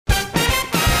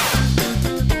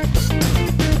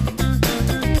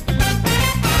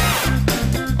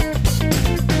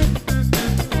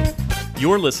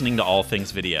You're listening to All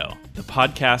Things Video, the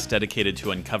podcast dedicated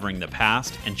to uncovering the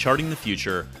past and charting the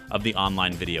future of the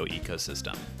online video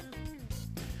ecosystem.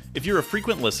 If you're a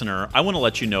frequent listener, I want to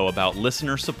let you know about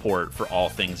listener support for All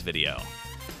Things Video.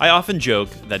 I often joke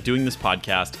that doing this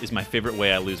podcast is my favorite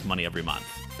way I lose money every month.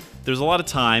 There's a lot of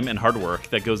time and hard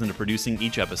work that goes into producing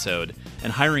each episode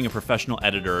and hiring a professional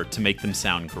editor to make them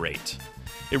sound great.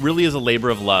 It really is a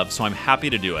labor of love, so I'm happy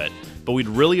to do it, but we'd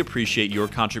really appreciate your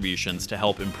contributions to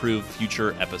help improve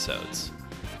future episodes.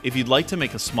 If you'd like to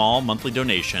make a small monthly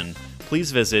donation,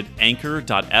 please visit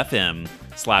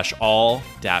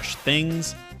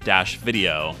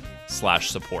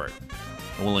anchor.fm/all-things-video/support,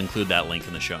 and we'll include that link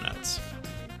in the show notes.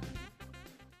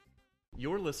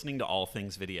 You're listening to All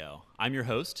Things Video. I'm your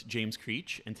host, James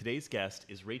Creech, and today's guest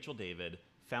is Rachel David,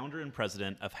 founder and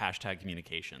president of Hashtag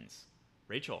Communications.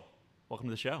 Rachel, welcome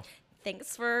to the show.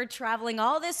 Thanks for traveling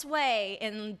all this way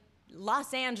in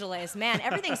Los Angeles. Man,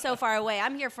 everything's so far away.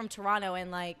 I'm here from Toronto,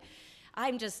 and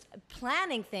I'm just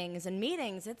planning things and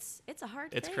meetings. It's a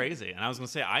hard thing. It's crazy. And I was going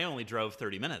to say, I only drove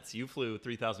 30 minutes. You flew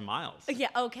 3,000 miles. Yeah,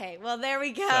 okay. Well, there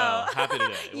we go. So, happy to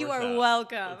do it. You are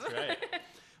welcome. That's right.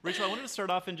 Rachel, I wanted to start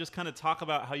off and just kind of talk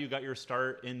about how you got your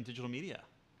start in digital media.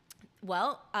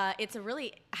 Well, it's a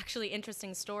really actually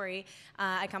interesting story.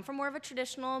 I come from more of a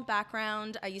traditional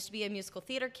background. I used to be a musical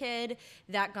theater kid.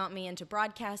 That got me into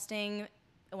broadcasting.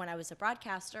 When I was a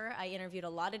broadcaster, I interviewed a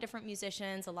lot of different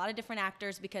musicians, a lot of different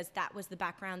actors, because that was the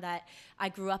background that I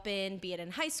grew up in, be it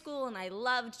in high school, and I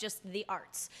loved just the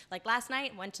arts. Like last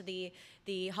night, went to the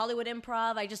Hollywood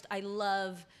Improv. I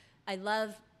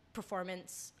love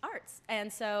performance arts.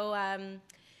 And so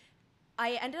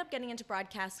I ended up getting into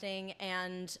broadcasting,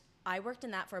 and I worked in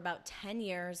that for about 10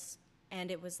 years, and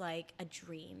it was like a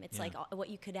dream. It's like what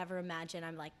you could ever imagine.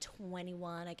 I'm like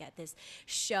 21. I get this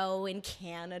show in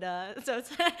Canada. So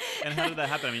it's And how did that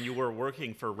happen? I mean, you were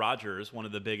working for Rogers, one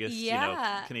of the biggest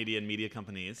Canadian media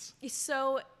companies.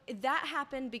 So that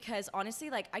happened because,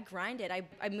 honestly, I grinded.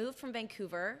 I moved from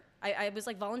Vancouver. I was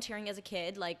volunteering as a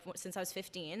kid, since I was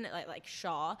 15, like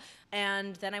Shaw.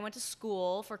 And then I went to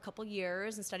school for a couple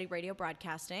years and studied radio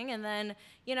broadcasting. And then,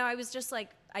 I was just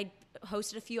I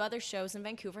hosted a few other shows in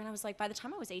Vancouver. And I was by the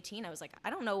time I was 18, I was I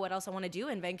don't know what else I want to do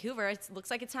in Vancouver. It looks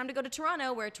like it's time to go to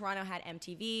Toronto, where Toronto had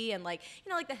MTV and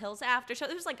the Hills After Show.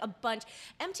 There was a bunch.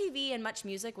 MTV and Much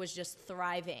Music was just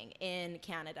thriving in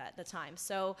Canada at the time.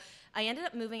 So I ended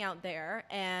up moving out there,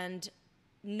 and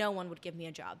no one would give me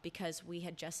a job because we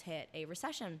had just hit a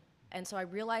recession. And so I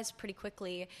realized pretty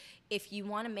quickly, if you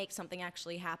want to make something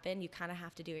actually happen, you kind of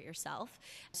have to do it yourself.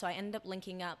 So I ended up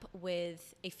linking up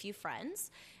with a few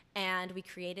friends, and we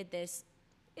created this.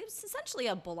 It was essentially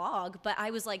a blog, but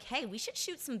I was like, hey, we should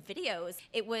shoot some videos.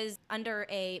 It was under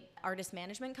a artist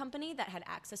management company that had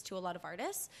access to a lot of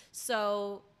artists.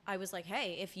 So I was like,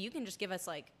 hey, if you can just give us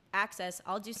access,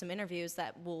 I'll do some interviews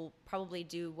that will probably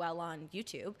do well on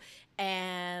YouTube,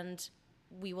 and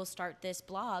we will start this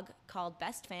blog called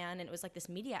Best Fan, and it was this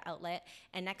media outlet.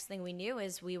 And next thing we knew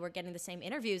is we were getting the same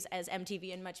interviews as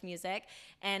MTV and Much Music,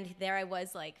 and there I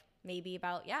was maybe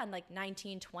about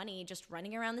 19, 20, just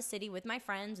running around the city with my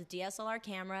friends with DSLR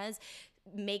cameras,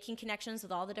 making connections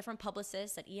with all the different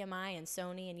publicists at EMI and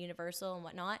Sony and Universal and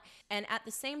whatnot. And at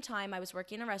the same time, I was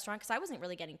working in a restaurant because I wasn't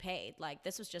really getting paid.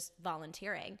 This was just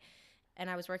volunteering. And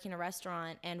I was working in a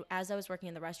restaurant, and as I was working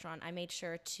in the restaurant, I made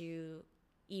sure to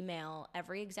email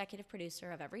every executive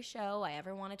producer of every show I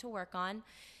ever wanted to work on.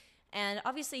 And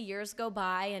obviously years go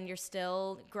by, and you're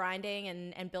still grinding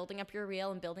and building up your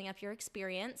reel and building up your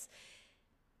experience.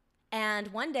 And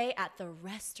one day at the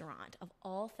restaurant, of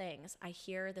all things, I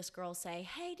hear this girl say,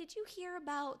 hey, did you hear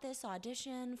about this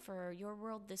audition for Your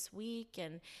World This Week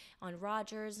and on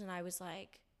Rogers? And I was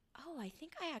like, oh, I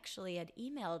think I actually had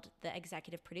emailed the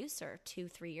executive producer 2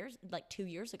 years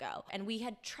ago. And we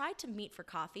had tried to meet for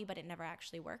coffee, but it never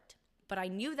actually worked. But I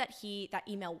knew that that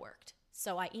email worked.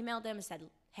 So I emailed him and said,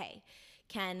 hey,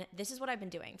 Ken, this is what I've been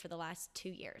doing for the last 2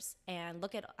 years. And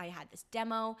I had this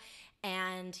demo,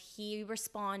 and he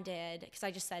responded, because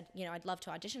I just said, I'd love to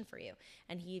audition for you.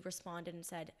 And he responded and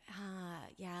said,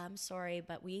 yeah, I'm sorry,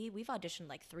 but we've auditioned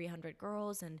 300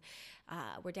 girls, and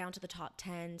we're down to the top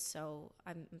 10, so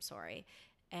I'm sorry.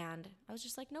 And I was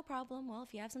just no problem. Well,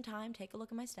 if you have some time, take a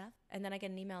look at my stuff. And then I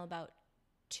get an email about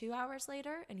 2 hours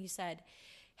later, and he said,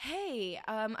 hey,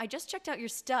 I just checked out your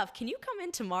stuff. Can you come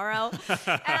in tomorrow?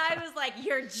 And I was like,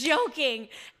 you're joking.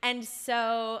 And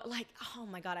so oh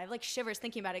my God, I have shivers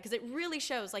thinking about it, because it really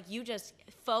shows you just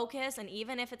focus, and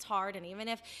even if it's hard, and even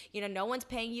if, no one's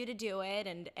paying you to do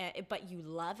it, but you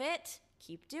love it,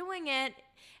 keep doing it.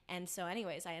 And so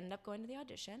anyways, I ended up going to the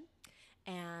audition.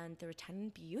 and there were 10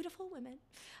 beautiful women.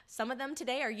 Some of them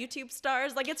today are YouTube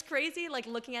stars. Like, it's crazy, like,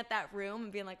 looking at that room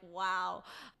and being like, wow.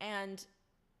 And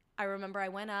I remember I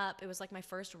went up, it was like my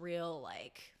first real,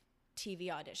 like,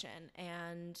 TV audition,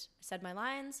 and said my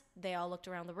lines. They all looked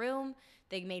around the room.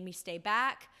 They made me stay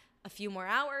back a few more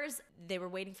hours. They were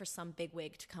waiting for some big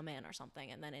wig to come in or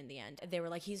something. And then in the end, they were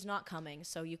like, he's not coming,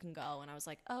 so you can go. And I was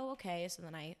like, oh, okay. So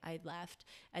then I left.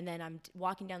 And then I'm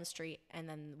walking down the street, and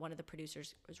then one of the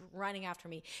producers was running after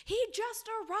me. He just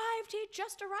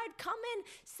arrived. Come in,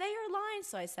 say your lines.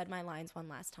 So I said my lines one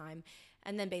last time.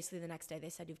 And then basically the next day they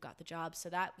said, you've got the job. So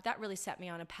that really set me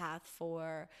on a path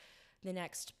for the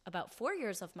next about 4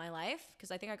 years of my life,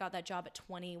 because I think I got that job at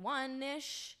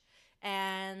 21-ish.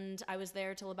 And I was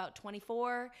there till about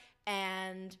 24,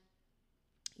 and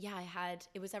yeah,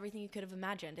 it was everything you could have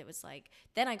imagined. It was like,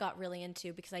 then I got really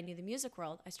into, because I knew the music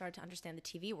world, I started to understand the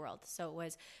TV world. So it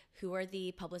was, who are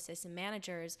the publicists and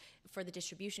managers for the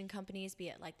distribution companies, be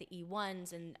it like the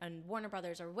E1s and Warner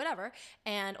Brothers or whatever,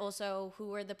 and also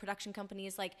who are the production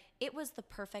companies. Like, it was the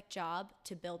perfect job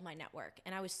to build my network.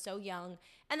 And I was so young.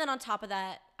 And then on top of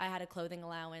that, I had a clothing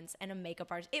allowance and a makeup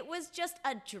artist. It was just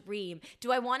a dream.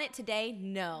 Do I want it today?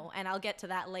 No. And I'll get to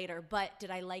that later. But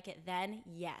did I like it then?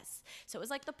 Yes. So it was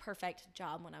like the perfect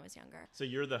job when I was younger. So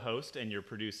you're the host and you're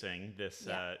producing this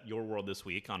Your World This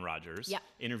Week on Rogers,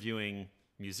 interviewing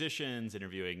musicians,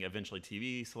 interviewing eventually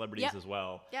TV celebrities as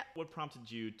well. Yep. What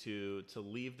prompted you to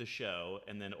leave the show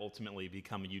and then ultimately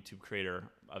become a YouTube creator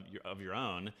of your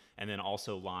own, and then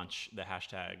also launch the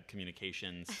hashtag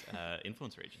communications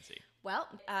influencer agency? Well,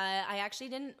 I actually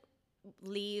didn't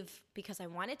leave because I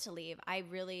wanted to leave. I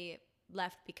really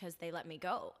left because they let me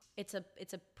go. It's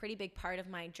a pretty big part of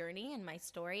my journey and my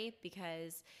story,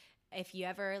 because if you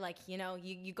ever, like,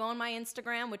 you go on my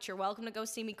Instagram, which you're welcome to go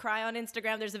see me cry on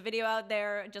Instagram. There's a video out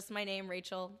there, just my name,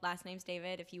 Rachel, last name's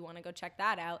David, if you want to go check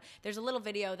that out. There's a little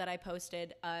video that I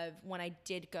posted of when I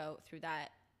did go through that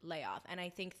layoff. And I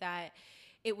think that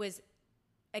it was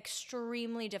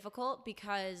extremely difficult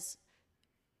because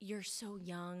you're so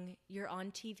young, you're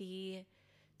on TV,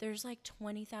 there's like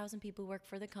 20,000 people who work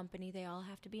for the company, they all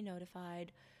have to be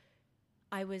notified.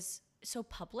 I was so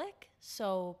public,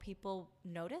 so people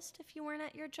noticed if you weren't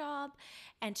at your job,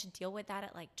 and to deal with that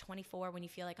at like 24 when you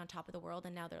feel like on top of the world,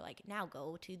 and now they're like, now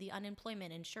go to the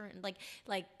unemployment insurance,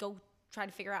 like go try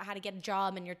to figure out how to get a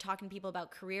job, and you're talking to people about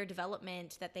career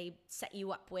development that they set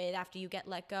you up with after you get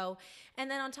let go. And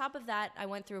then on top of that, I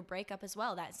went through a breakup as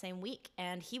well that same week,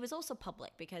 and he was also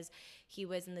public because he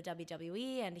was in the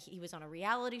WWE and he was on a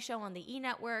reality show on the E!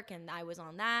 Network, and I was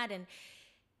on that, and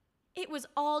it was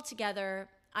all together,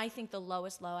 I think, the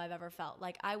lowest low I've ever felt.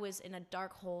 Like, I was in a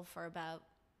dark hole for about,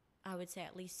 I would say,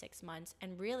 at least 6 months.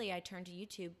 And really, I turned to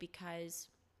YouTube because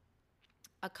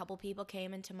a couple people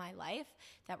came into my life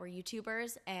that were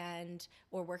YouTubers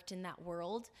or worked in that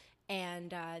world.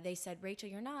 And they said, Rachel,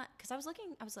 you're not, because I was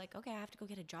like, okay, I have to go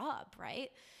get a job,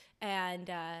 right? And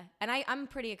I'm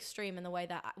pretty extreme in the way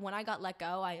that when I got let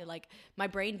go, my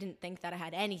brain didn't think that I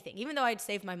had anything. Even though I'd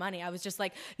saved my money, I was just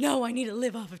like, no, I need to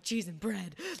live off of cheese and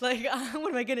bread. Like, what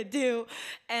am I going to do?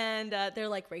 And they're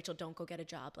like, Rachel, don't go get a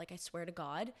job. Like, I swear to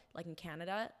God, like in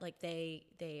Canada, like they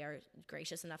are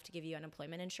gracious enough to give you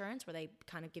unemployment insurance where they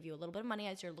kind of give you a little bit of money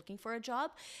as you're looking for a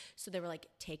job. So they were like,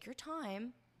 take your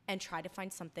time and try to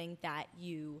find something that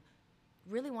you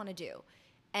really want to do.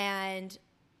 And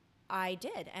I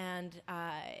did, and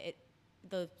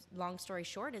the long story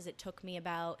short is it took me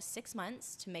about 6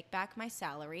 months to make back my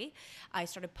salary. I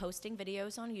started posting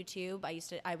videos on YouTube.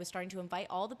 I was starting to invite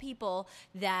all the people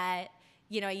that,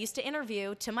 I used to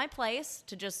interview to my place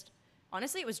to just,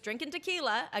 honestly, it was drinking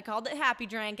tequila. I called it Happy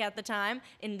Drank at the time,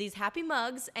 in these happy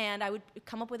mugs, and I would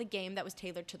come up with a game that was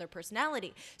tailored to their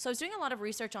personality. So I was doing a lot of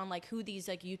research on like who these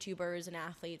like YouTubers and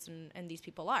athletes and these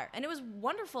people are. And it was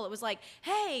wonderful. It was like,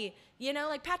 hey,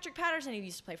 like Patrick Patterson, who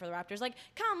used to play for the Raptors, like,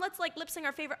 come, let's like lip sing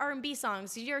our favorite R&B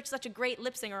songs. You're such a great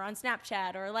lip singer on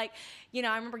Snapchat. Or like, I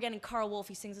remember getting Carl Wolf,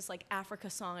 he sings this like Africa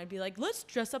song. I'd be like, let's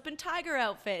dress up in tiger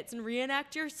outfits and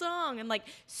reenact your song. And like,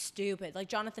 stupid, like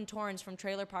Jonathan Torrens from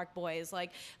Trailer Park Boys.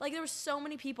 Like there were so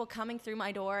many people coming through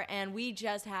my door, and we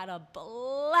just had a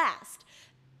blast.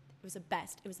 It was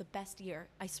the best year,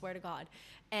 I swear to God.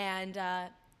 And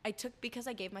because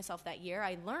I gave myself that year,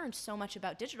 I learned so much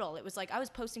about digital. It was like I was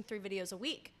posting 3 videos a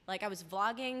week. Like I was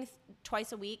vlogging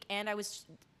twice a week, and I was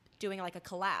doing like a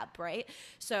collab, right?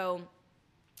 So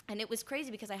And it was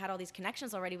crazy because I had all these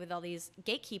connections already with all these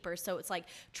gatekeepers. So it's like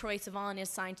Troye Sivan is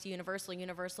signed to Universal.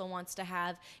 Universal wants to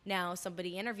have now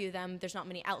somebody interview them. There's not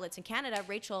many outlets in Canada.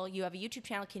 Rachel, you have a YouTube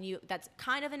channel. That's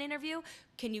kind of an interview.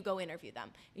 Can you go interview them,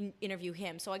 interview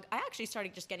him? So I actually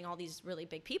started just getting all these really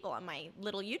big people on my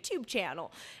little YouTube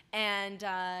channel.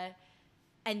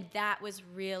 And that was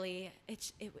really,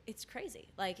 it's crazy.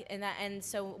 And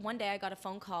so one day I got a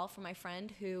phone call from my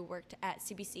friend who worked at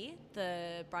CBC,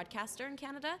 the broadcaster in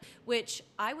Canada, which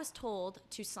I was told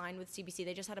to sign with CBC.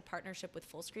 They just had a partnership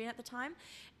with Fullscreen at the time.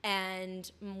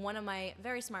 And one of my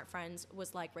very smart friends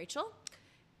was like, Rachel,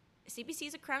 CBC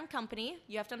is a crown company.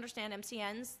 You have to understand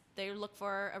MCNs, they look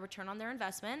for a return on their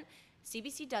investment.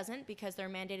 CBC doesn't, because they're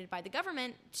mandated by the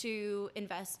government to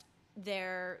invest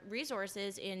their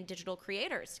resources in digital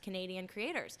creators, Canadian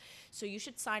creators. So you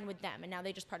should sign with them. And now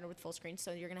they just partner with Fullscreen.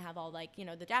 So you're going to have all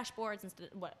the dashboards and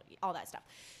all that stuff.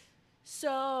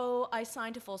 So I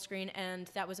signed to Fullscreen, and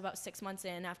that was about 6 months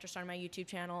in after starting my YouTube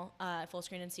channel,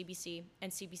 Fullscreen and CBC.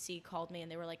 And CBC called me and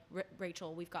they were like,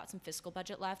 Rachel, we've got some fiscal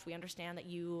budget left. We understand that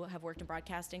you have worked in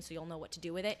broadcasting, so you'll know what to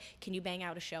do with it. Can you bang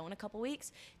out a show in a couple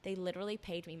weeks? They literally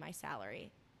paid me my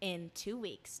salary in 2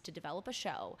 weeks to develop a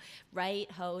show,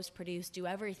 write, host, produce, do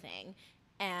everything.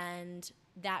 And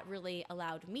that really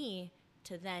allowed me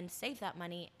to then save that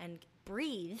money and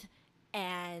breathe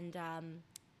and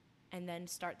then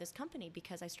start this company,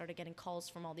 because I started getting calls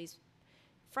from all these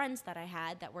friends that I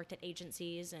had that worked at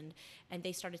agencies, and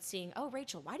they started seeing, oh,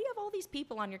 Rachel, why do you have all these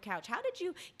people on your couch? How did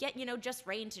you get, Just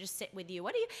Rain to just sit with you? How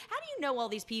do you know all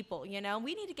these people?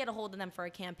 We need to get a hold of them for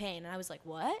a campaign. And I was like,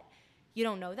 what? You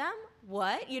don't know them?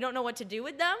 What? You don't know what to do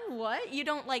with them? What? You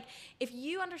don't if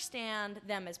you understand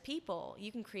them as people,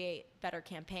 you can create better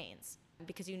campaigns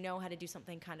because you know how to do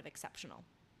something kind of exceptional.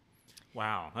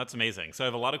 Wow, that's amazing. So I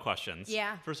have a lot of questions.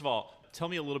 Yeah. First of all, tell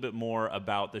me a little bit more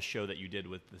about the show that you did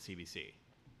with the CBC. It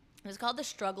was called The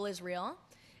Struggle is Real.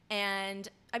 And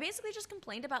I basically just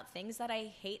complained about things that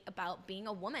I hate about being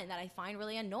a woman that I find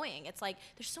really annoying. It's like,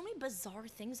 there's so many bizarre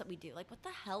things that we do. Like, what the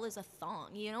hell is a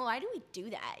thong? Why do we do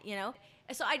that? And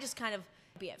so I just kind of,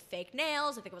 be it fake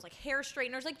nails, I think it was like hair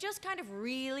straighteners, just kind of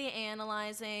really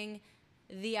analyzing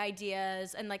the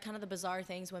ideas and kind of the bizarre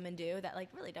things women do that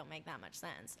really don't make that much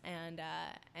sense. And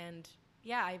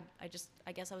yeah,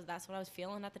 I guess that's what I was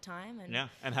feeling at the time. And yeah.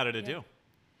 And how did it do?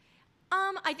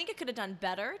 I think it could have done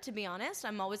better, to be honest.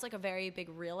 I'm always a very big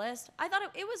realist. I thought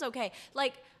it was okay.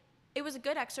 It was a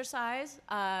good exercise.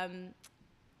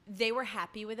 They were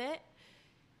happy with it.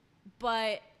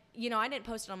 But, I didn't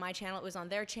post it on my channel. It was on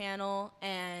their channel.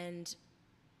 And,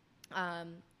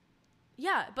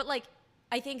 yeah, but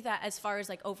I think that as far as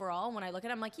overall, when I look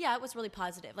at it, I'm yeah, it was really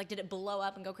positive. Did it blow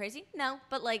up and go crazy? No.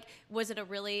 But was it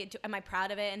am I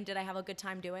proud of it? And did I have a good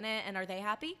time doing it? And are they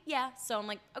happy? Yeah. So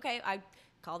I'm okay, I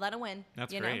call that a win.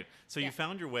 That's great. So you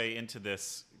found your way into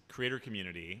this creator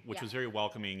community, which was very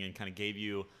welcoming and kind of gave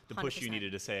you the push 100%. You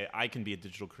needed to say, I can be a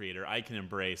digital creator. I can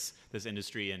embrace this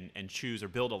industry and choose or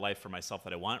build a life for myself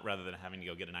that I want, rather than having to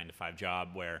go get a 9-to-5 job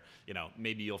where,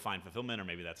 maybe you'll find fulfillment or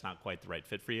maybe that's not quite the right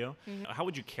fit for you. Mm-hmm. How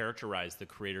would you characterize the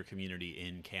creator community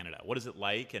in Canada? What is it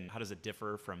like, and how does it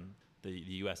differ from the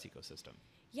US ecosystem?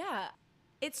 Yeah,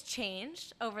 it's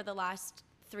changed over the last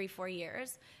 3-4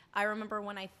 years. I remember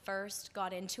when I first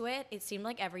got into it, it seemed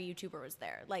like every YouTuber was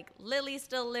there. Lily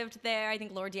still lived there. I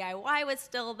think Lord DIY was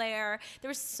still there. There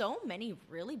were so many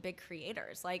really big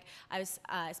creators. I was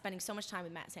spending so much time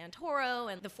with Matt Santoro,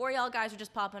 and the 4Y'all guys were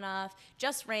just popping off.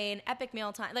 Just Rain, Epic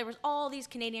Mealtime. There was all these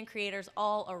Canadian creators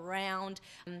all around.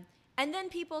 And then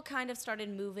people kind of started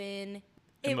moving.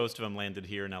 And most of them landed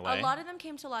here in LA? A lot of them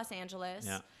came to Los Angeles.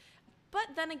 Yeah.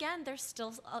 But then again, there's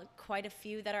still quite a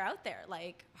few that are out there.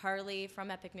 Harley from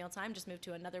Epic Mealtime just moved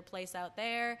to another place out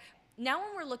there. Now when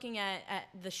we're looking at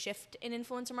the shift in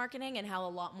influencer marketing and how a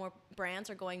lot more brands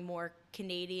are going more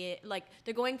Canadian,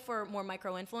 they're going for more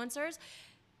micro-influencers,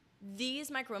 these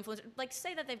micro-influencers,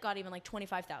 say that they've got even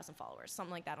 25,000 followers,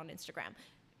 something like that on Instagram.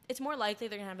 It's more likely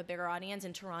they're going to have a bigger audience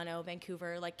in Toronto,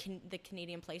 Vancouver, the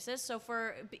Canadian places. So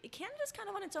Canada's kind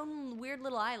of on its own weird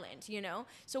little island,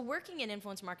 So working in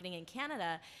influencer marketing in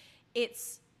Canada,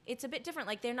 it's a bit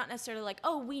different. They're not necessarily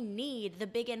oh, we need the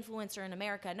big influencer in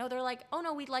America. No, they're oh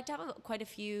no, we'd like to have quite a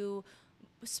few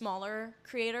smaller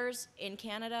creators in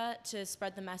Canada to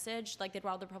spread the message. They'd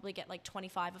rather probably get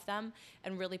 25 of them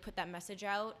and really put that message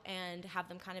out and have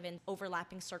them kind of in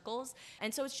overlapping circles.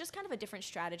 And so it's just kind of a different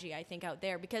strategy, I think, out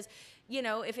there, because,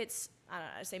 if it's, I don't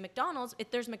know, say McDonald's,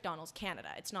 there's McDonald's Canada.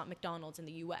 It's not McDonald's in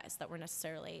the US that we're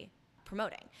necessarily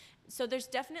promoting. So there's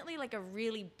definitely like a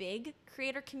really big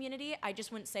creator community. I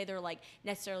just wouldn't say they're like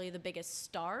necessarily the biggest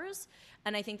stars.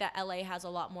 And I think that LA has a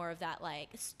lot more of that like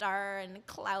star and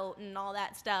clout and all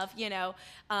that stuff, you know.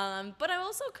 But I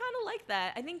also kind of like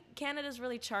that. I think Canada's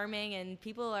really charming and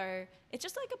people are, it's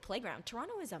just like a playground.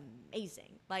 Toronto is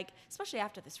amazing. Like, especially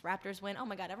after this Raptors win. Oh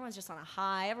my God, everyone's just on a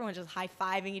high. Everyone's just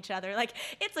high-fiving each other. Like,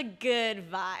 it's a good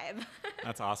vibe.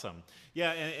 That's awesome.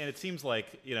 Yeah, and it seems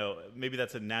like, you know, maybe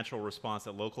that's a natural response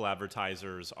that local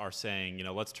advertisers are saying, you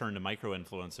know, let's turn to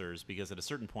micro-influencers, because at a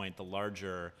certain point, the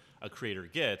larger a creator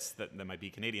gets that might be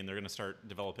Canadian, they're going to start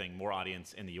developing more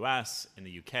audience in the US, in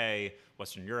the UK,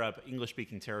 Western Europe,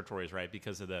 English-speaking territories, right?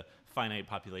 Because of the finite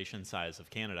population size of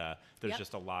Canada, there's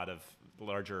just a lot of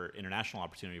larger international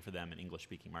opportunity for them in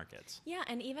English-speaking markets. Yeah,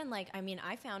 and even like, I mean,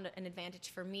 I found an advantage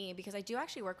for me because I do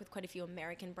actually work with quite a few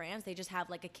American brands. They just have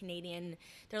like a Canadian,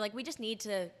 they're like, we just need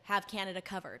to have Canada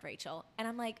covered, Rachel. And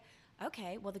I'm like,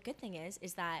 okay, well, the good thing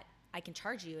is that I can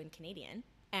charge you in Canadian,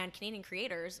 and Canadian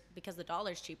creators, because the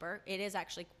dollar's cheaper, it is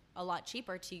actually a lot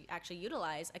cheaper to actually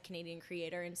utilize a Canadian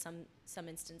creator in some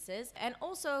instances. And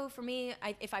also for me,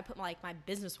 if I put like my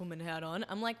businesswoman hat on,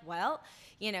 I'm like, well,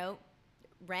 you know,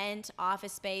 rent,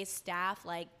 office space, staff,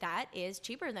 like that is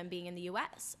cheaper than being in the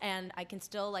US. And I can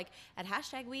still like, at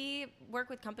Hashtag, we work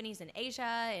with companies in Asia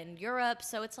and Europe.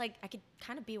 So it's like, I could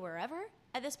kind of be wherever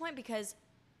at this point, because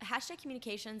Hashtag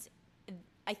Communications,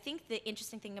 I think the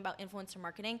interesting thing about influencer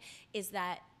marketing is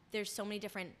that there's so many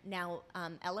different now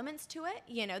elements to it.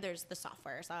 You know, there's the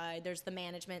software side, there's the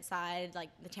management side, like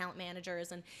the talent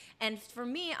managers. And for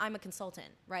me, I'm a consultant,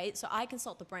 right? So I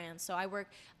consult the brands. So I work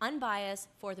unbiased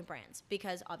for the brands,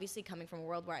 because obviously coming from a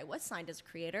world where I was signed as a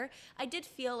creator, I did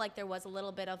feel like there was a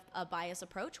little bit of a bias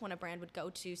approach when a brand would go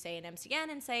to, say, an MCN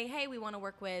and say, hey, we want to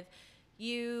work with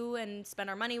you and spend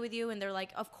our money with you. And they're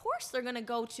like, of course they're going to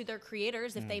go to their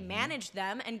creators if they manage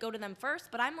them and go to them first.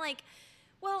 But I'm like,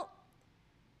 well,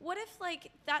 what if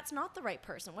like that's not the right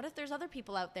person? What if there's other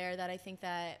people out there that I think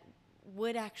that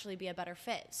would actually be a better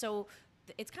fit? So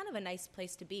it's kind of a nice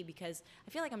place to be, because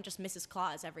I feel like I'm just Mrs.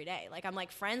 Claus every day. Like I'm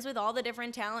like friends with all the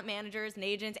different talent managers and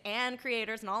agents and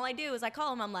creators, and all I do is I call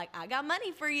them, I'm like, I got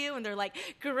money for you, and they're like,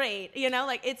 great, you know,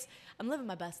 like I'm living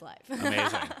my best life.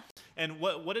 Amazing. And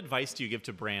what advice do you give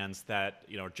to brands that,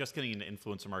 you know, are just getting into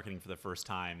influencer marketing for the first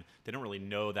time? They don't really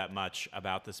know that much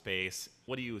about the space.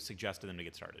 What do you suggest to them to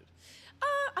get started?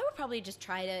 I would probably just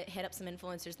try to hit up some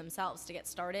influencers themselves to get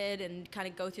started and kind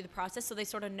of go through the process, so they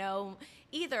sort of know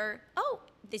either, oh,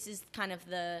 this is kind of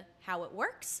how it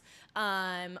works,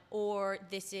 or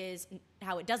this is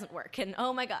how it doesn't work, and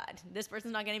oh my God, this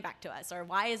person's not getting back to us, or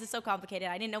why is it so complicated?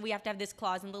 I didn't know we have to have this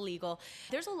clause in the legal.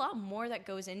 There's a lot more that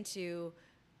goes into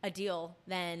a deal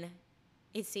than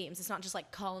it seems. It's not just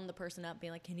like calling the person up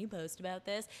being like, can you post about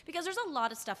this? Because there's a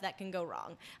lot of stuff that can go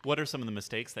wrong. What are some of the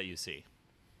mistakes that you see?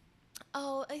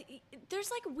 Oh,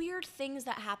 there's like weird things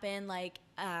that happen. Like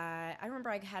I remember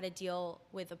I had a deal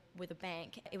with a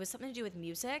bank. It was something to do with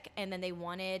music, and then they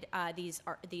wanted these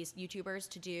YouTubers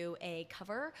to do a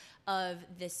cover of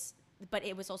this, but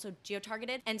it was also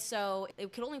geo-targeted, and so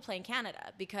it could only play in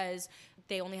Canada because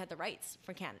they only had the rights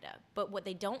for Canada. But what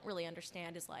they don't really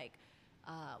understand is like,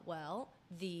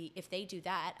 if they do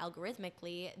that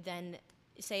algorithmically, then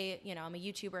say, you know, I'm a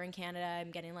YouTuber in Canada,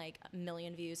 I'm getting like 1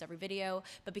 million views every video,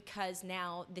 but because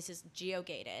now this is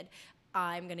geo-gated,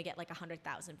 I'm going to get like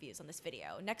 100,000 views on this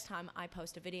video. Next time I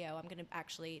post a video, I'm going to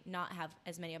actually not have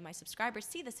as many of my subscribers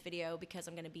see this video, because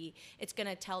it's going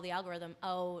to tell the algorithm,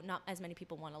 oh, not as many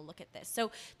people want to look at this.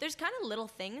 So there's kind of little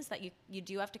things that you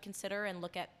do have to consider and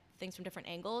look at things from different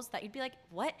angles that you'd be like,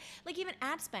 what? Like even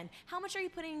ad spend. How much are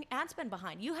you putting ad spend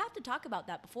behind? You have to talk about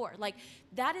that before. Like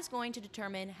that is going to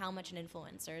determine how much an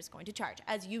influencer is going to charge.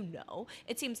 As you know,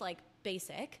 it seems like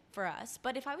basic for us,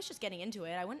 but if I was just getting into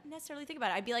it, I wouldn't necessarily think about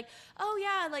it. I'd be like, oh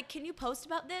yeah, like can you post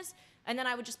about this? And then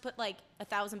I would just put like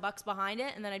 $1,000 behind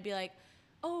it, and then I'd be like,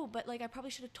 oh, but like I probably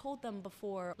should have told them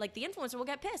before. Like the influencer will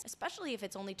get pissed, especially if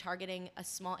it's only targeting a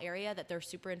small area that they're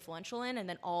super influential in, and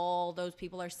then all those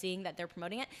people are seeing that they're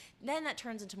promoting it. Then that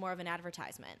turns into more of an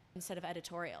advertisement instead of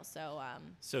editorial.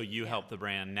 So you help the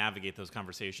brand navigate those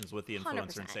conversations with the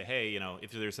influencer 100%. And say, hey, you know,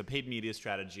 if there's a paid media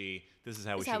strategy, this is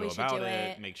how we should go about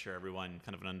it. Make sure everyone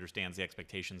kind of understands the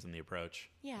expectations and the approach.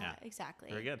 Yeah,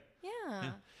 exactly. Very good.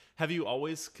 Yeah. Have you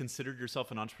always considered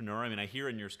yourself an entrepreneur? I mean, I hear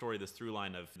in your story this through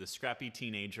line of the scrappy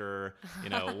teenager, you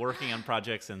know, working on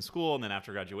projects in school, and then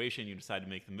after graduation, you decide to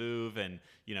make the move, and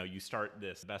you know, you start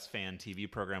this Best Fan TV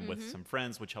program with some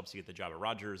friends, which helps you get the job at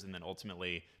Rogers, and then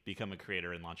ultimately become a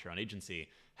creator and launch your own agency.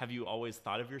 Have you always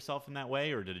thought of yourself in that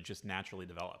way, or did it just naturally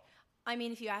develop? I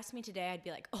mean, if you asked me today, I'd be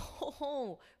like,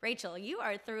 oh, Rachel, you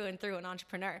are through and through an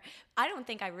entrepreneur. I don't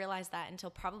think I realized that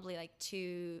until probably like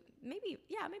maybe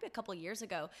a couple of years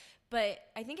ago. But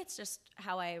I think it's just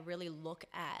how I really look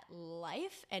at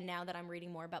life. And now that I'm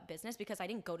reading more about business, because I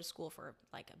didn't go to school for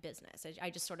like a business, I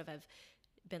just sort of have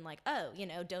been like, oh,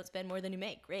 don't spend more than you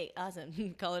make. Great,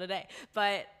 awesome, call it a day.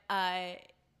 But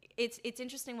it's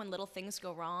interesting when little things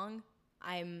go wrong.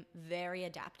 I'm very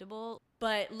adaptable.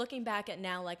 But looking back at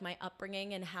now, like my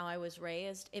upbringing and how I was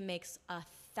raised, it makes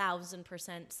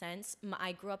 1,000% sense.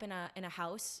 I grew up in a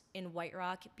house in White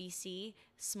Rock, BC,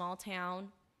 small town,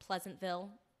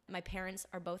 Pleasantville. My parents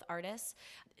are both artists,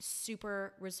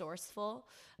 super resourceful.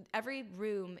 Every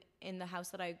room in the house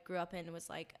that I grew up in was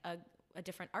like a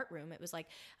different art room. It was like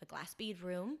a glass bead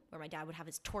room where my dad would have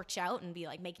his torch out and be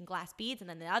like making glass beads. And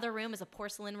then the other room is a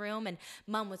porcelain room. And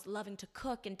mom was loving to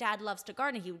cook and dad loves to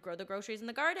garden. He would grow the groceries in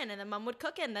the garden and then mom would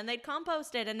cook it and then they'd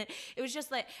compost it. And it was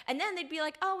just like, and then they'd be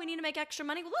like, oh, we need to make extra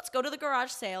money. Well, let's go to the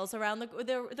garage sales around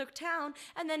the town.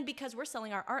 And then because we're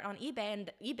selling our art on eBay and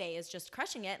eBay is just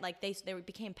crushing it, like they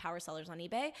became power sellers on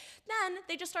eBay. Then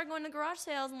they just started going to garage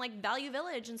sales and like Value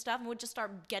Village and stuff and would just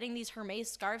start getting these Hermes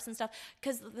scarves and stuff.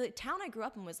 Because the town I grew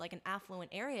up in was like an affluent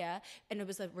area and it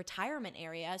was a retirement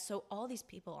area. So all these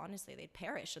people, honestly, they'd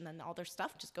perish and then all their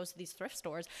stuff just goes to these thrift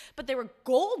stores. But they were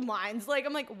gold mines. Like,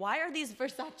 I'm like, why are these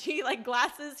Versace like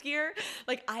glasses here?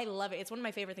 Like, I love it. It's one of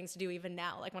my favorite things to do even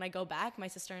now. Like when I go back, my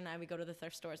sister and I, we go to the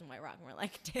thrift stores in White Rock and we're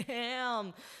like,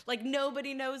 damn, like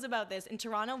nobody knows about this. In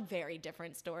Toronto, very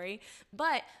different story.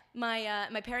 But my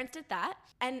parents did that.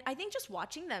 And I think just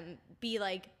watching them be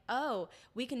like, oh,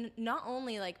 we can not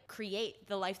only like create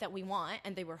the life that we want,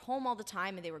 and they were home all the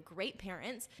time and they were great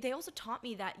parents, they also taught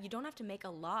me that you don't have to make a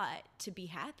lot to be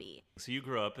happy. So you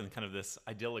grew up in kind of this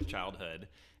idyllic childhood,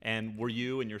 and were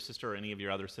you and your sister or any of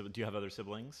your other siblings, do you have other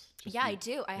siblings? Yeah, I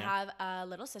do. I have a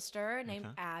little sister named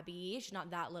Abby. She's not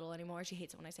that little anymore. She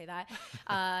hates it when I say that.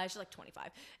 She's like 25.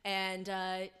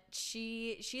 And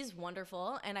she's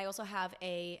wonderful. And I also have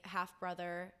a half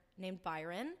brother named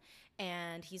Byron,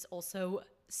 and he's also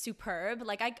superb.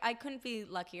 Like I couldn't be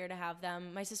luckier to have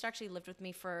them. My sister actually lived with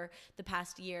me for the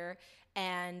past year,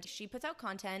 and she puts out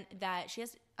content that she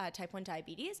has type 1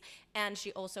 diabetes, and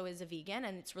she also is a vegan,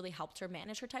 and it's really helped her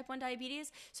manage her type 1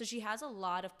 diabetes. So she has a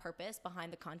lot of purpose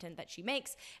behind the content that she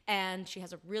makes, and she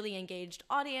has a really engaged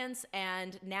audience.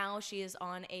 And now she is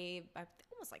on a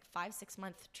almost like 5-6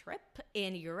 month trip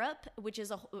in Europe, which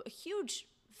is a huge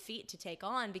feat to take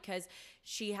on, because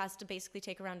she has to basically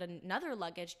take around another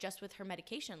luggage just with her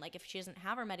medication. Like if she doesn't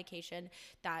have her medication,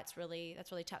 that's really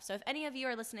tough. So if any of you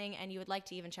are listening and you would like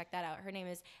to even check that out, her name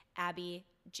is Abby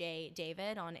J.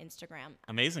 David on Instagram.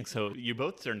 Amazing. So you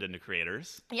both turned into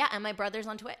creators. Yeah, and my brother's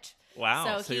on Twitch.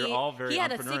 Wow. So you're all very He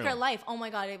had a entrepreneurial. secret life. Oh my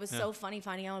God. It was so funny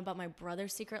finding out about my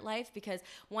brother's secret life, because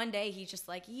one day he's just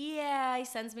like, yeah, he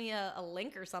sends me a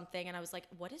link or something. And I was like,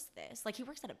 what is this? Like, he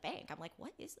works at a bank. I'm like,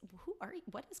 who are you?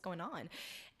 What is going on?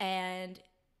 And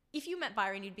if you met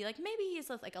Byron, you'd be like, maybe he's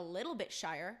like a little bit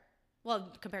shyer.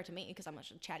 Well, compared to me, because I'm a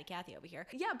chatty Cathy over here.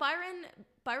 Yeah,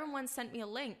 Byron once sent me a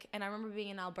link, and I remember being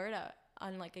in Alberta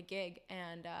on like a gig,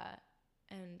 and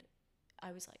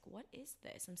I was like, what is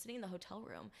this? I'm sitting in the hotel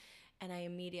room, and I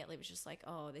immediately was just like,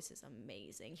 oh, this is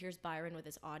amazing. Here's Byron with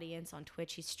his audience on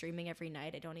Twitch. He's streaming every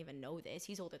night. I don't even know this.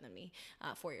 He's older than me,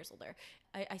 4 years older.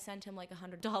 I sent him like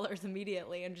 $100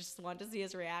 immediately and just wanted to see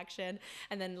his reaction.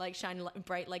 And then like Shine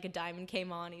Bright Like a Diamond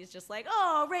came on. He's just like,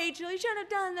 oh, Rachel, you shouldn't have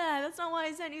done that. That's not why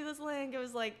I sent you this link. It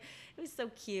was so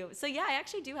cute. So yeah, I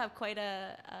actually do have quite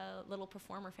a little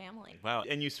performer family. Wow.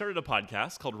 And you started a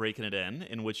podcast called Raking It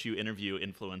In which you interview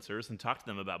influencers and talk to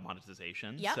them about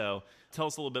monetization. Yep. So tell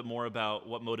us a little bit more about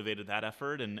what motivated that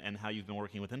effort and how you've been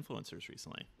working with influencers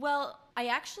recently. Well, I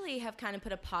actually have kind of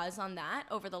put a pause on that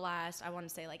over the last, I want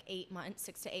to say like 8 months,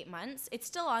 6 to 8 months. It's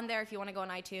still on there if you want to go on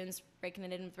iTunes, Raking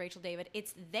It In with Rachel David.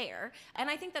 It's there. And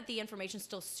I think that the information is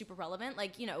still super relevant.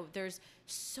 Like, there's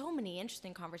so many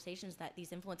interesting conversations that these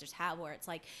influencers have where it's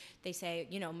like they say,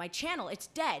 my channel, it's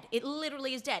dead. It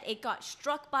literally is dead. It got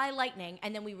struck by lightning.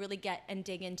 And then we really get and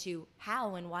dig into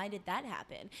how and why did that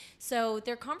happen. So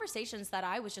they're conversations that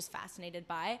I was just fascinated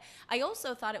by. I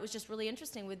also thought it was just really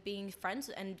interesting with being friends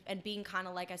and being kind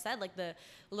of, like I said, like the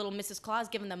little Mrs. Claus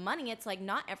giving them money. It's like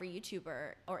not every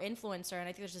YouTuber or influencer, and I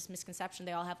think there's this misconception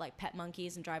they all have like pet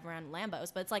monkeys and drive around in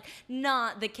Lambos, but it's like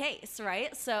not the case,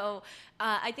 right? So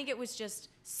I think it was just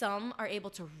some are able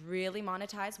to really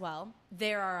monetize well.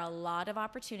 There are a lot of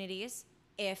opportunities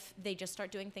if they just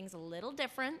start doing things a little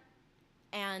different.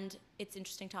 And it's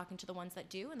interesting talking to the ones that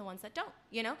do and the ones that don't,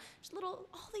 just all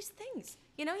these things,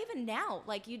 even now,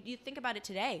 like you think about it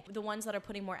today, the ones that are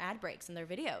putting more ad breaks in their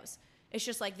videos, It's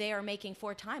just like they are making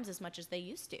 4 times as much as they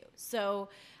used to. So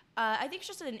I think it's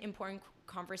just an important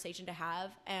conversation to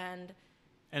have. And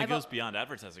it goes beyond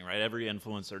advertising, right? Every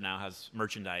influencer now has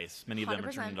merchandise. Many of them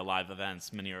are turning into live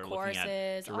events. Many are courses, looking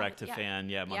at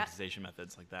direct-to-fan, monetization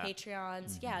methods like that.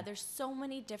 Patreons. Yeah, there's so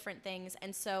many different things.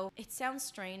 And so it sounds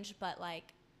strange, but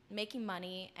like making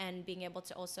money and being able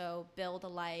to also build a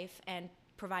life and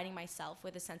providing myself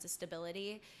with a sense of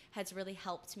stability has really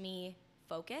helped me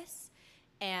focus.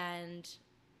 And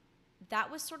that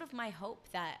was sort of my hope,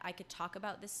 that I could talk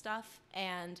about this stuff.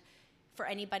 And for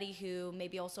anybody who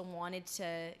maybe also wanted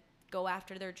to go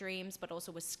after their dreams, but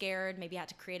also was scared, maybe had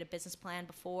to create a business plan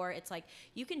before, it's like,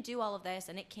 you can do all of this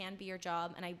and it can be your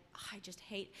job. And I just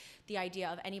hate the idea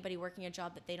of anybody working a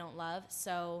job that they don't love.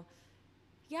 So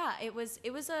yeah, it was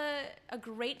a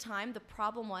great time. The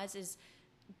problem is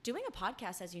doing a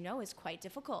podcast, as you know, is quite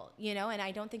difficult, and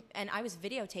I don't think, and I was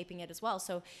videotaping it as well.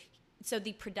 So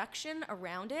the production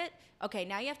around it, okay,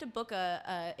 now you have to book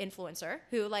a influencer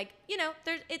who, like,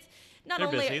 it's not they're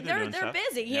only busy, they're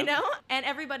busy, Yep. and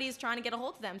everybody's trying to get a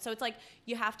hold of them. So it's like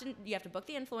you have to book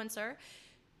the influencer.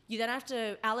 You then have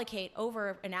to allocate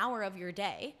over an hour of your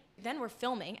day. Then we're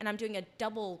filming, and I'm doing a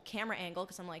double camera angle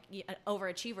because I'm like an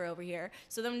overachiever over here.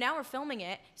 So then now we're filming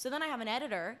it. So then I have an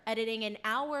editor editing an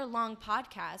hour-long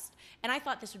podcast, and I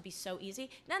thought this would be so easy.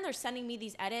 Then they're sending me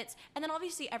these edits, and then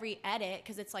obviously every edit,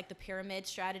 because it's like the pyramid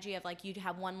strategy of like you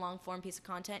have one long-form piece of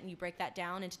content, and you break that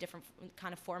down into different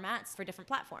kind of formats for different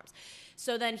platforms.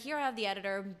 So then here I have the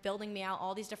editor building me out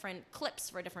all these different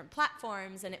clips for different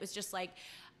platforms, and it was just like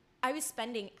I was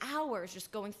spending hours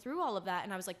just going through all of that,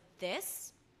 and I was like,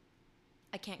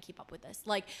 I can't keep up with this.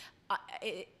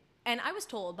 And I was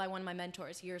told by one of my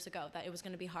mentors years ago that it was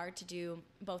going to be hard to do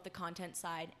both the content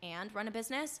side and run a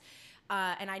business.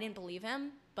 And I didn't believe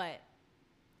him, but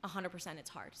 100% it's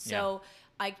hard. So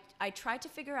I tried to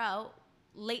figure out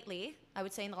lately, I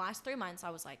would say in the last 3 months, I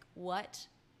was like, what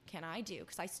can I do?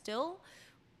 Because I still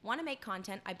want to make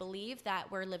content. I believe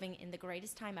that we're living in the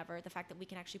greatest time ever. The fact that we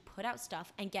can actually put out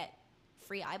stuff and get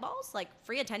free eyeballs, like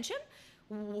free attention.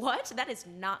 What? That is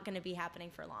not going to be happening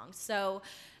for long. So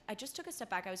I just took a step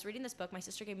back. I was reading this book. My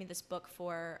sister gave me this book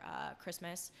for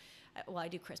Christmas. Well, I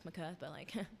do Christmaka, but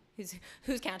like,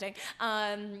 who's counting?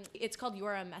 It's called You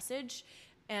Are a Message.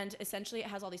 And essentially it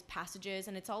has all these passages,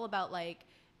 and it's all about like,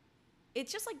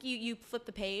 it's just like you flip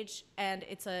the page, and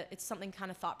it's something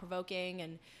kind of thought-provoking.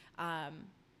 And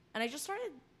I just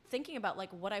started thinking about like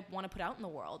what I want to put out in the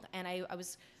world. And I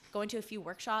was going to a few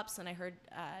workshops, and I heard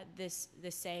this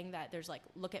saying that there's like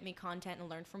look at me content and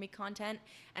learn from me content.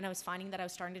 And I was finding that I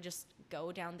was starting to just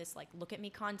go down this like look at me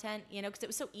content, because it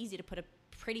was so easy to put a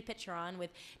pretty picture on with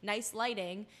nice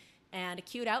lighting and a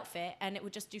cute outfit, and it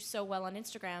would just do so well on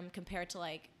Instagram compared to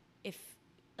like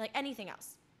anything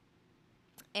else.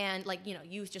 And like,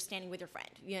 you just standing with your friend,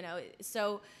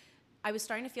 So I was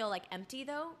starting to feel like empty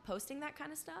though, posting that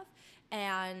kind of stuff.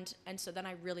 And so then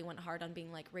I really went hard on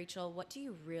being like, Rachel, what do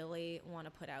you really want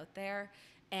to put out there?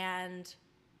 And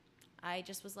I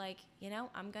just was like,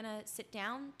 I'm going to sit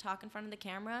down, talk in front of the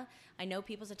camera. I know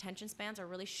people's attention spans are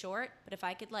really short, but if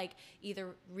I could like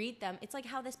either read them, it's like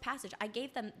how this passage, I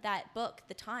gave them that book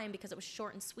the time because it was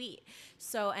short and sweet.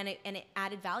 So, and it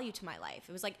added value to my life.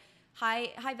 It was like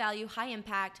high value, high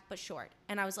impact, but short.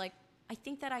 And I was like, I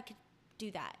think that I could do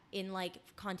that in like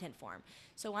content form.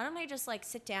 So why don't I just like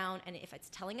sit down, and if it's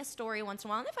telling a story once in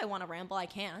a while, and if I want to ramble, I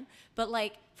can. But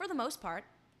like for the most part,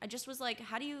 I just was like,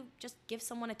 how do you just give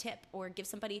someone a tip or give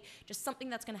somebody just something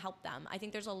that's going to help them? I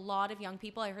think there's a lot of young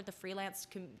people. I heard the freelance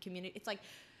community. It's like,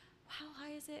 how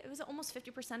high is it? It was almost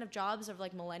 50% of jobs of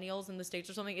like millennials in the States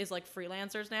or something is like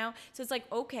freelancers now. So it's like,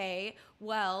 okay,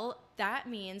 well, that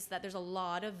means that there's a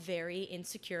lot of very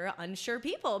insecure, unsure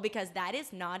people, because that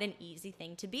is not an easy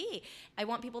thing to be. I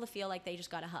want people to feel like they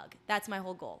just got a hug. That's my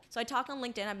whole goal. So I talk on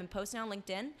LinkedIn. I've been posting on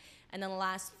LinkedIn. And then the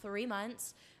last 3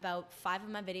 months, about 5 of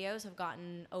my videos have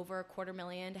gotten over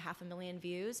 250,000 to 500,000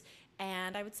 views.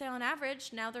 And I would say on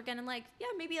average, now they're getting like,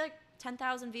 maybe like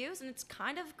 10,000 views. And it's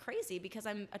kind of crazy because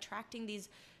I'm attracting these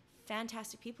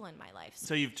fantastic people in my life.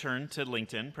 So you've turned to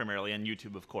LinkedIn primarily, and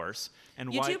YouTube, of course. And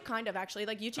YouTube kind of actually.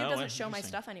 Like YouTube doesn't show my interesting.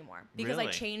 stuff anymore because Really?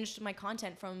 I changed my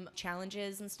content from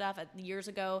challenges and stuff years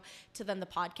ago to then the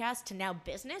podcast to now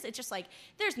business. It's just like,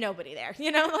 there's nobody there,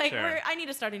 like Sure. I need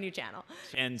to start a new channel.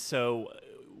 And so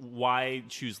why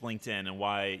choose LinkedIn, and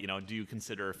why, do you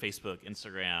consider Facebook,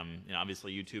 Instagram?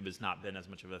 Obviously YouTube has not been as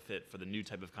much of a fit for the new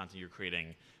type of content you're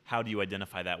creating. How do you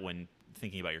identify that when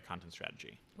thinking about your content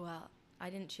strategy? Well, I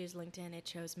didn't choose LinkedIn, it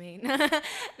chose me.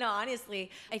 No,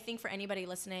 honestly, I think for anybody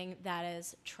listening that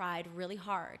has tried really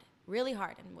hard really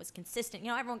hard and was consistent. You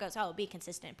know, everyone goes, oh, be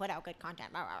consistent, put out good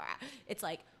content, blah, blah, blah. It's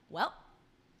like, well,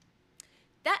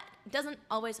 that doesn't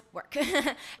always work.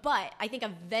 But I think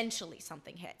eventually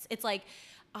something hits. It's like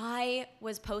I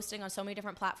was posting on so many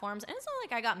different platforms, and it's not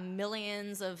like I got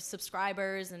millions of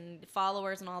subscribers and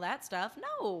followers and all that stuff.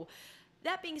 No.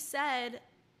 That being said,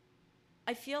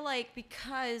 I feel like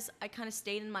because I kind of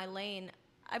stayed in my lane,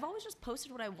 I've always just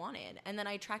posted what I wanted, and then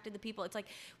I attracted the people. It's like,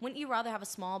 wouldn't you rather have a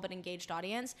small but engaged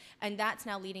audience? And that's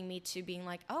now leading me to being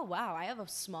like, oh, wow, I have a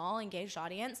small engaged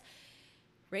audience.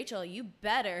 Rachel, you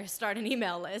better start an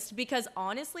email list, because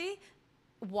honestly,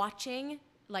 watching,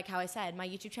 like how I said, my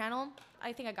YouTube channel,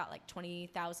 I think I got like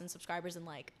 20,000 subscribers in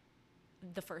like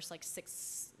the first like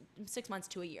six months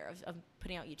to a year of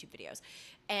putting out YouTube videos.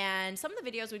 And some of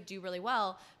the videos would do really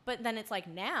well, but then it's like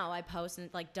now I post and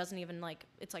it like doesn't even like,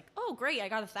 it's like, oh great, I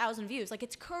got 1,000 views. Like,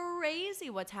 it's crazy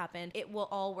what's happened. It will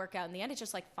all work out in the end. It's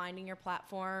just like finding your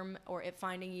platform, or it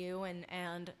finding you,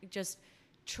 and just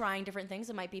trying different things.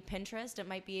 It might be Pinterest, it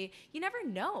might be, you never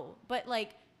know, but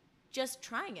like just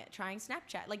trying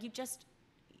Snapchat. Like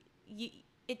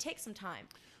it takes some time.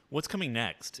 What's coming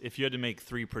next? If you had to make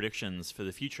 3 predictions for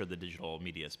the future of the digital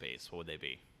media space, what would they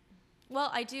be?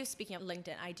 Well, speaking of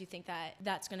LinkedIn, I do think that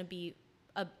that's going to be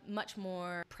a much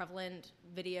more prevalent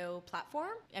video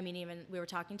platform. I mean, even we were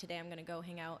talking today, I'm going to go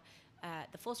hang out at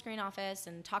the Fullscreen office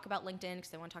and talk about LinkedIn,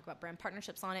 because they want to talk about brand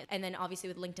partnerships on it. And then obviously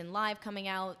with LinkedIn Live coming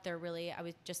out,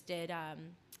 just did a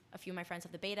few of my friends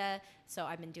have the beta, so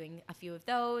I've been doing a few of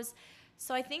those.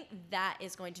 So I think that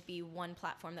is going to be one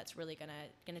platform that's really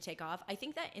gonna take off. I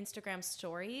think that Instagram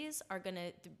stories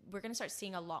we're gonna start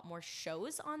seeing a lot more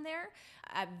shows on there.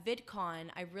 At VidCon,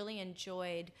 I really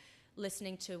enjoyed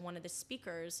listening to one of the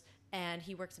speakers, and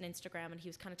he works on Instagram, and he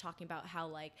was kind of talking about how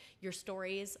like your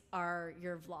stories are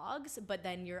your vlogs, but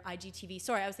then your IGTV,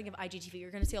 sorry, I was thinking of IGTV.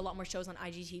 You're gonna see a lot more shows on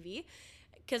IGTV,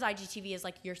 because IGTV is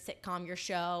like your sitcom, your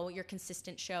show, your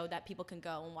consistent show that people can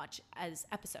go and watch as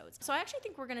episodes. So I actually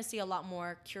think we're gonna see a lot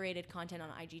more curated content on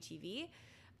IGTV.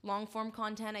 Long form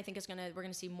content, I think we're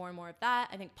gonna see more and more of that.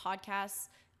 I think podcasts,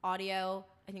 audio,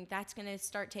 I think that's gonna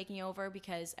start taking over,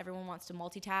 because everyone wants to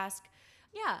multitask.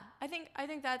 Yeah, I think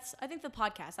the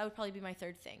podcast, that would probably be my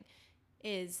third thing,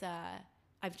 is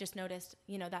I've just noticed,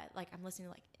 that like I'm listening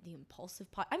to like the impulsive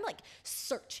I'm like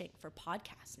searching for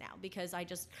podcasts now, because I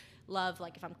just love,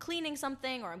 like, if I'm cleaning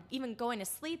something or I'm even going to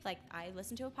sleep, like I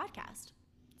listen to a podcast.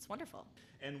 It's wonderful.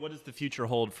 And what does the future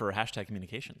hold for Hashtag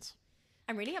Communications?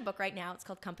 I'm reading a book right now. It's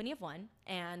called Company of One,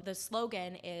 and the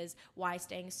slogan is why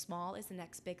staying small is the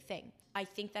next big thing. I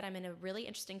think that I'm in a really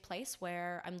interesting place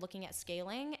where I'm looking at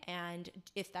scaling, and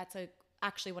if that's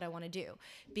actually what I want to do,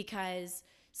 because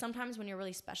sometimes when you're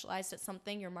really specialized at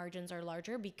something, your margins are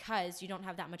larger because you don't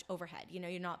have that much overhead.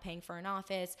 You're not paying for an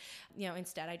office.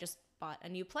 Instead, I just bought a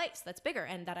new place that's bigger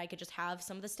and that I could just have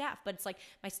some of the staff. But it's like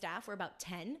my staff were about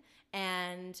 10,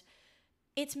 and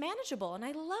it's manageable, and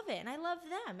I love it, and I love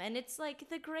them, and it's like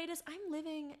the greatest. I'm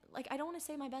living, like, I don't want to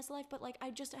say my best life, but like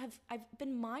I've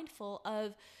been mindful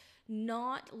of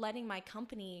not letting my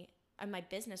company and my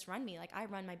business run me. Like, I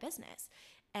run my business.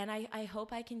 And I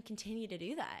hope I can continue to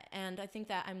do that. And I think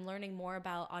that I'm learning more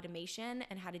about automation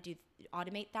and how to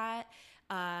automate that.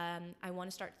 I want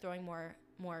to start throwing more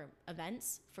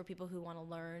events for people who want to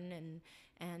learn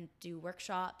and do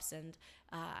workshops. And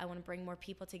I want to bring more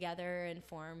people together and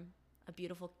form a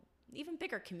beautiful, even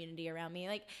bigger community around me.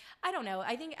 Like, I don't know.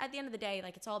 I think at the end of the day,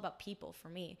 like, it's all about people for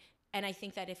me. And I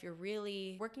think that if you're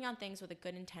really working on things with a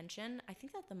good intention, I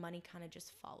think that the money kind of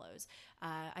just follows.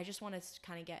 I just want to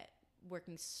kind of get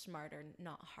working smarter,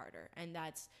 not harder, and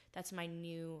that's my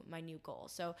new goal.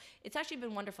 So it's actually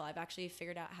been wonderful. I've actually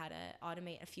figured out how to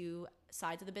automate a few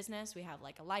sides of the business. We have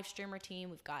like a live streamer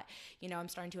team. We've got, I'm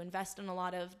starting to invest in a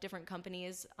lot of different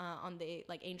companies on the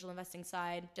like angel investing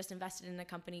side. Just invested in a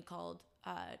company called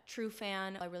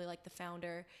TrueFan. I really like the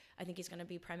founder. I think he's going to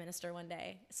be prime minister one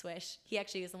day. Swish. He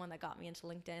actually is the one that got me into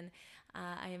LinkedIn.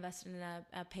 I invested in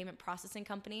a payment processing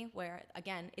company where,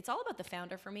 again, it's all about the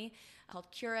founder for me, called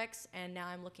Curix, and now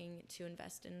I'm looking to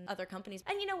invest in other companies.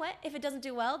 And you know what? If it doesn't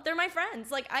do well, they're my friends.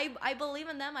 Like, I believe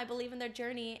in them. I believe in their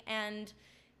journey. And,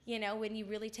 when you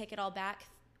really take it all back,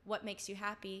 what makes you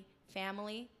happy?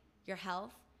 Family, your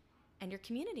health, and your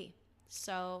community.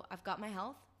 So I've got my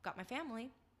health, got my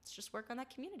family. Let's just work on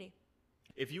that community.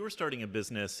 If you were starting a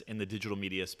business in the digital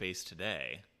media space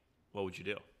today, what would you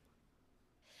do?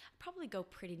 I'd probably go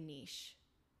pretty niche.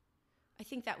 I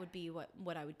think that would be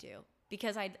what I would do,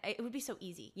 because it would be so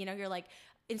easy. You're like,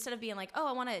 instead of being like, oh,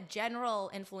 I want a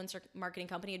general influencer marketing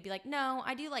company, it'd be like, no,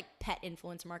 I do like pet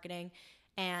influencer marketing.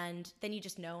 And then you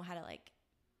just know how to like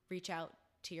reach out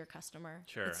to your customer.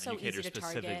 Sure, It's so and you cater easy to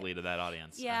specifically target. to that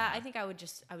audience. Yeah, I think I would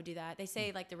do that. They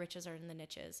say like the riches are in the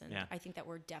niches, and Yeah. I think that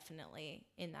we're definitely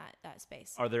in that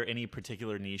space. Are there any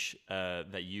particular niche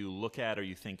that you look at or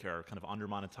you think are kind of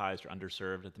under-monetized or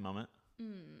underserved at the moment?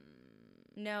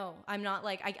 No, I'm not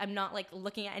like I'm not like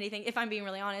looking at anything. If I'm being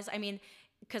really honest, I mean,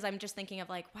 because I'm just thinking of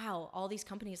like, wow, all these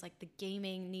companies like the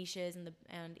gaming niches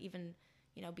and even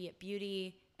be it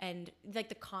beauty and like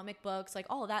the comic books, like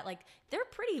all of that, like they're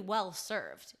pretty well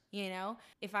served.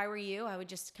 If I were you, I would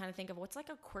just kind of think of what's like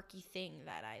a quirky thing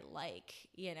that I like,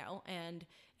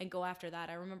 and go after that.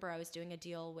 I remember I was doing a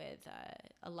deal with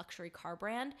a luxury car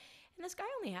brand, and this guy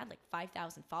only had like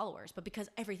 5,000 followers, but because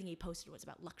everything he posted was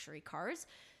about luxury cars,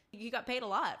 he got paid a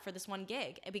lot for this one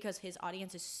gig because his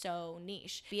audience is so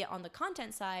niche, be it on the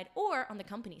content side or on the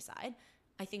company side.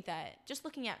 I think that just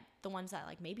looking at the ones that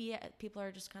like maybe people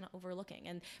are just kind of overlooking,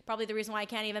 and probably the reason why I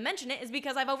can't even mention it is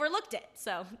because I've overlooked it.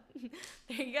 So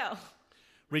there you go.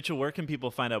 Rachel, where can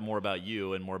people find out more about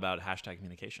you and more about Hashtag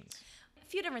Communications? A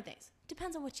few different things.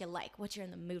 Depends on what you like, what you're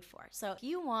in the mood for. So if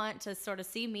you want to sort of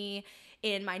see me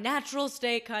in my natural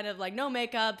state, kind of like no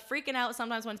makeup, freaking out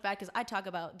sometimes when it's bad, because I talk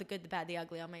about the good, the bad, the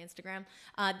ugly on my Instagram.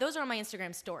 Those are on my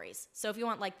Instagram stories. So if you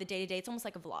want like the day-to-day, it's almost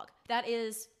like a vlog. That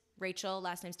is Rachel,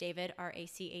 last name's David,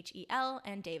 Rachel,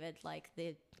 and David, like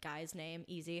the guy's name,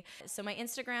 easy. So my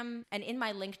Instagram and in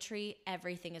my link tree,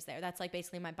 everything is there. That's like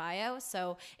basically my bio.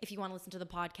 So if you want to listen to the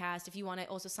podcast, if you want to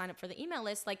also sign up for the email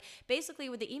list, like basically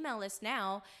with the email list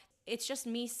now, it's just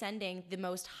me sending the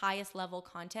most highest level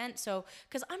content. So,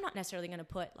 because I'm not necessarily going to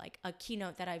put like a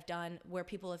keynote that I've done where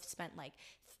people have spent like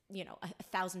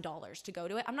 $1,000 to go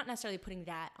to it. I'm not necessarily putting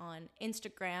that on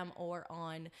Instagram or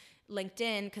on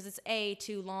LinkedIn because it's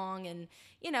too long and,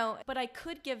 but I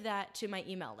could give that to my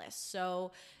email list.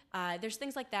 So there's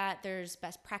things like that. There's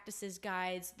best practices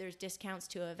guides. There's discounts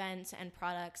to events and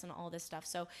products and all this stuff.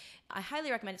 So I highly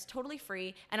recommend. It's totally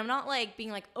free. And I'm not like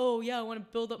being like, oh yeah, I want to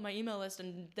build up my email list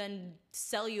and then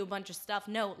sell you a bunch of stuff.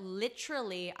 No,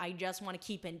 literally, I just want to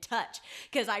keep in touch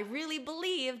because I really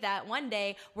believe that one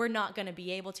day we're not going to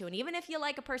be able to. And even if you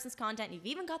like a person's content, you've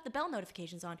even got the bell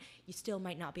notifications on, you still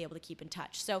might not be able to keep in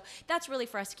touch. So that's really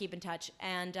for us to keep in touch.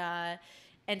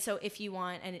 And so if you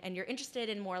want, and you're interested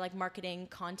in more like marketing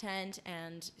content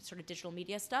and sort of digital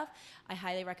media stuff, I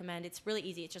highly recommend. It's really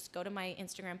easy. It's just go to my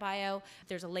Instagram bio.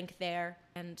 There's a link there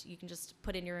and you can just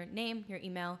put in your name, your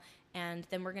email, and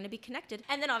then we're going to be connected.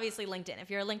 And then obviously LinkedIn. If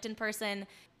you're a LinkedIn person,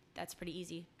 that's pretty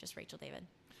easy. Just Rachel David.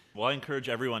 Well, I encourage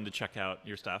everyone to check out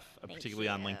your stuff, particularly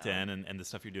you. on LinkedIn and the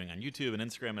stuff you're doing on YouTube and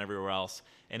Instagram and everywhere else.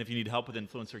 And if you need help with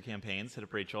influencer campaigns, hit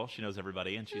up Rachel. She knows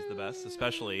everybody, and she's the best,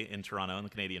 especially in Toronto and the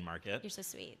Canadian market. You're so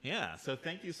sweet. Yeah, so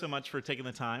thank you so much for taking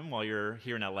the time while you're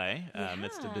here in LA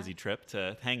amidst a busy trip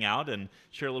to hang out and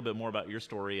share a little bit more about your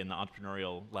story and the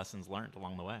entrepreneurial lessons learned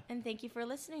along the way. And thank you for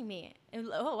listening to me.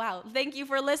 Oh, wow. Thank you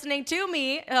for listening to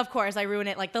me. Of course, I ruin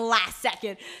it like the last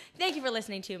second. Thank you for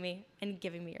listening to me and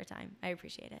giving me your time. I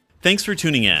appreciate it. Thanks for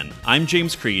tuning in. I'm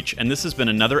James Creech, and this has been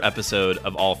another episode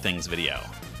of All Things Video.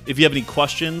 If you have any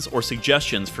questions or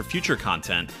suggestions for future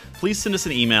content, please send us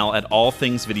an email at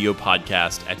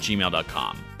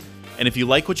allthingsvideopodcast@gmail.com. And if you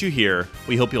like what you hear,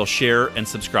 we hope you'll share and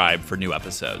subscribe for new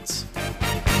episodes.